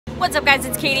What's up guys,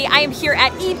 it's Katie. I am here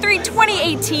at E3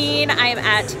 2018. I am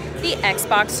at the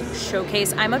Xbox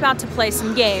Showcase. I'm about to play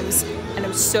some games and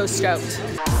I'm so stoked.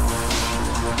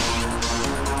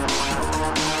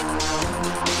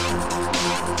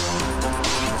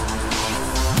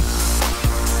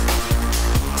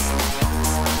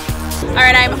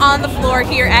 Alright, I'm on the floor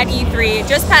here at E3,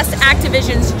 just past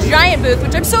Activision's giant booth,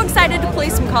 which I'm so excited to play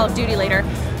some Call of Duty later.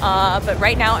 But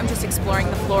right now I'm just exploring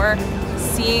the floor,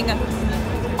 seeing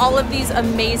all of these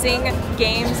amazing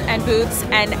games and booths,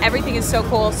 and everything is so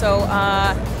cool, so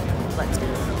let's go.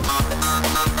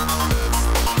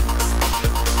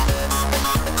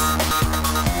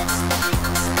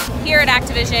 Here at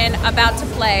Activision, about to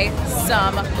play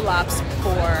some Blops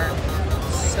 4.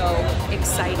 So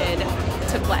excited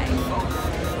to play.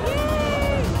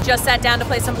 Just sat down to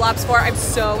play some Blops 4. I'm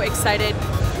so excited.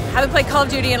 Haven't played Call of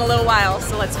Duty in a little while,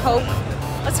 so let's hope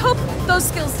those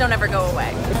skills don't ever go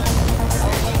away.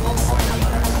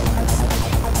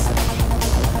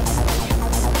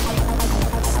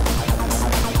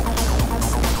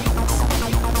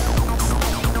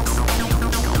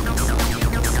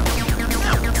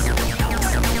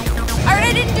 Alright,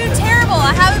 I didn't do terrible.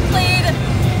 I haven't played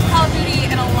Call of Duty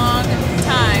in a long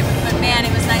time, but man,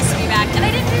 it was nice to be back, and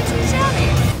I didn't do too shabby.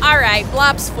 Alright,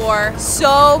 Blops 4,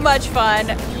 so much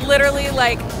fun. Literally,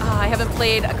 like, I haven't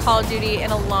played a Call of Duty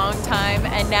in a long time,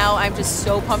 and now I'm just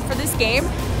so pumped for this game.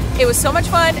 It was so much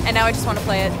fun, and now I just want to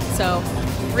play it, so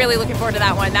really looking forward to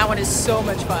that one. That one is so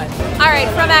much fun. Alright,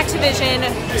 from Activision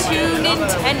to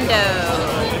Nintendo.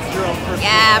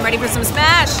 Yeah, I'm ready for some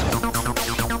Smash.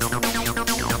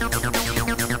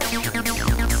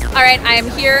 Alright, I am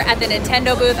here at the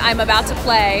Nintendo booth. I'm about to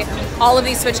play all of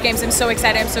these Switch games. I'm so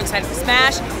excited. I'm so excited for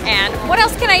Smash. And what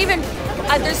else can I even...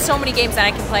 there's so many games that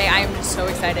I can play. I am just so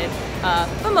excited.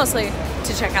 But mostly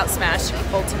to check out Smash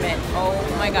Ultimate. Oh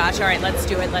my gosh. Alright, let's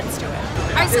do it. Let's do it.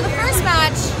 Alright, so the first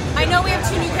match, I know we have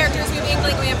two new characters. We have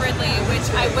Inkling, we have Ridley, which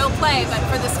I will play. But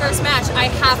for this first match,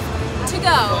 I have to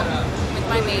go with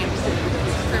my main,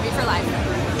 Kirby for life.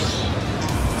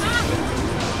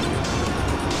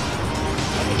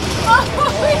 Oh,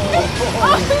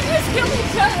 we just killed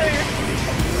each other.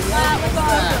 That was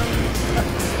awesome.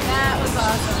 That was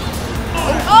awesome.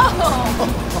 Oh!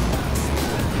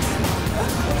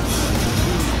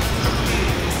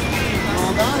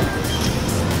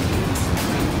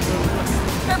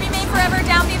 Kirby made forever,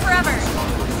 down B forever.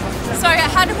 Sorry, I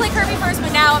had to play Kirby first,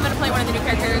 but now I'm going to play one of the new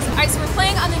characters. Alright, so we're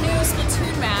playing on the new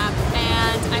Splatoon map,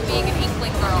 and I'm being an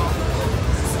Inkling girl.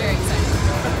 This is very exciting.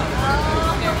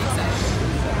 Very exciting.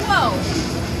 Whoa!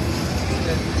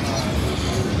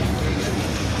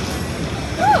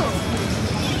 Ooh.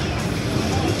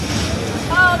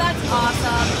 Oh, that's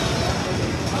awesome.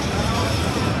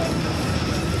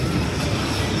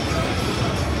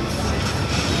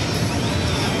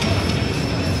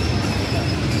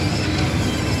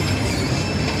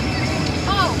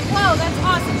 Oh, whoa, that's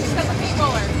awesome. She's got the paint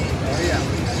roller. Oh, yeah.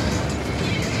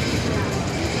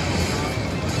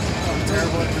 Oh,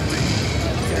 terrible.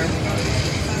 Terrible.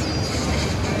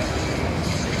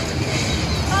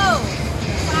 Oh,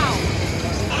 wow.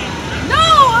 No,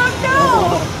 oh no!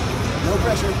 No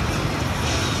pressure.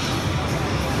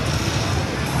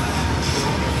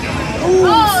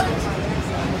 Oh!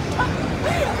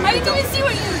 I didn't even see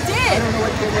what you did.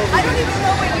 I don't even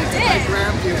know what you did. I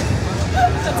grabbed you.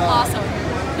 That's awesome.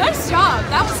 Nice job.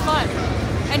 That was fun.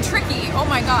 And tricky. Oh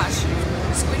my gosh.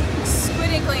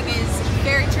 Squid Inkling is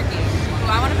very tricky.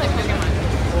 Oh, I want to play Pokemon.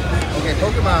 Okay,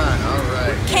 Pokemon. All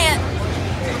right. Can't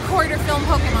record or film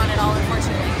Pokemon at all,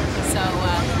 unfortunately. So,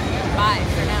 bye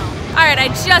for now. Alright, I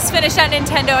just finished at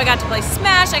Nintendo. I got to play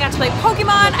Smash, I got to play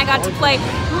Pokemon, I got to play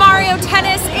Mario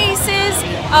Tennis Aces,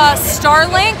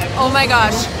 Starlink. Oh my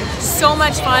gosh, so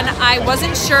much fun. I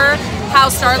wasn't sure how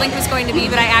Starlink was going to be,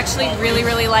 but I actually really,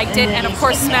 really liked it. And of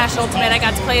course, Smash Ultimate, I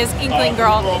got to play as Inkling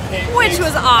Girl, which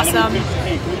was awesome.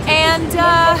 And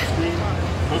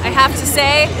I have to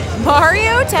say,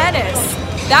 Mario Tennis.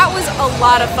 That was a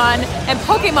lot of fun. And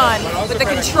Pokemon, with the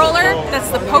controller, that's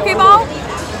the Pokeball,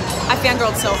 I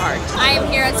fangirled so hard. I am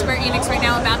here at Square Enix right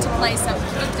now, about to play some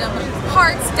Kingdom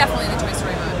Hearts, definitely the Toy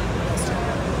Story mode.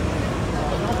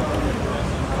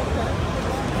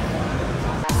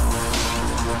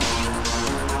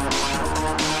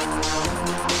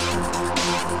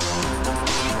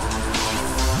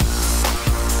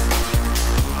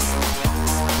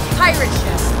 Pirate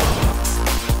ship.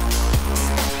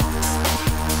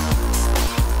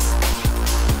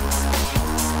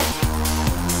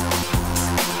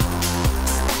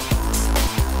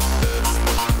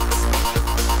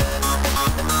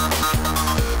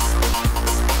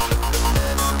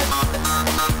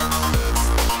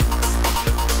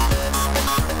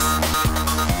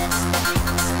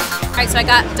 Alright, so I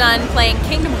got done playing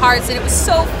Kingdom Hearts and it was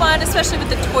so fun, especially with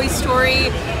the Toy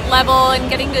Story level and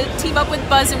getting to team up with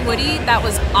Buzz and Woody. That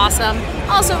was awesome.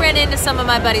 Also ran into some of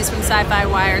my buddies from Sci-Fi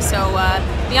Wire, so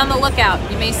be on the lookout.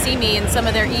 You may see me in some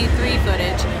of their E3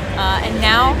 footage. And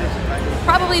now,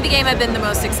 probably the game I've been the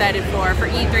most excited for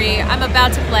E3, I'm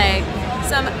about to play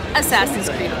some Assassin's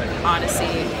Creed Odyssey,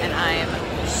 and I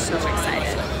am so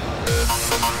excited.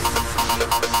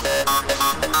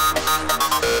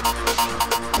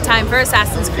 Time for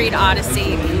Assassin's Creed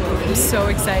Odyssey. I'm so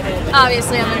excited.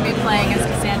 Obviously, I'm going to be playing as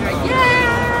Cassandra.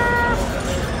 Yeah!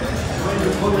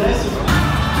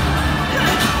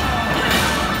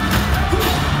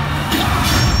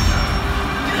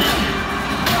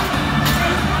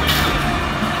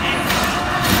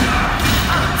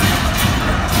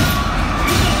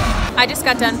 I just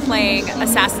got done playing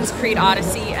Assassin's Creed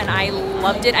Odyssey and I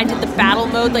loved it. I did the battle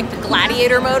mode, like the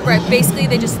gladiator mode, where basically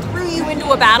they just threw you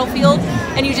into a battlefield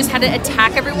and you just had to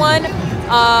attack everyone.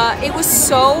 It was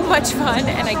so much fun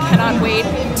and I cannot wait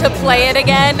to play it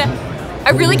again. I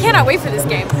really cannot wait for this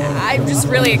game. I'm just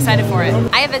really excited for it.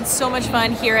 I have had so much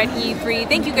fun here at E3.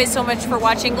 Thank you guys so much for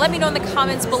watching. Let me know in the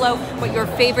comments below what your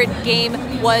favorite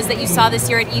game was that you saw this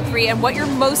year at E3 and what you're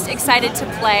most excited to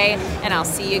play. And I'll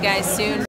see you guys soon.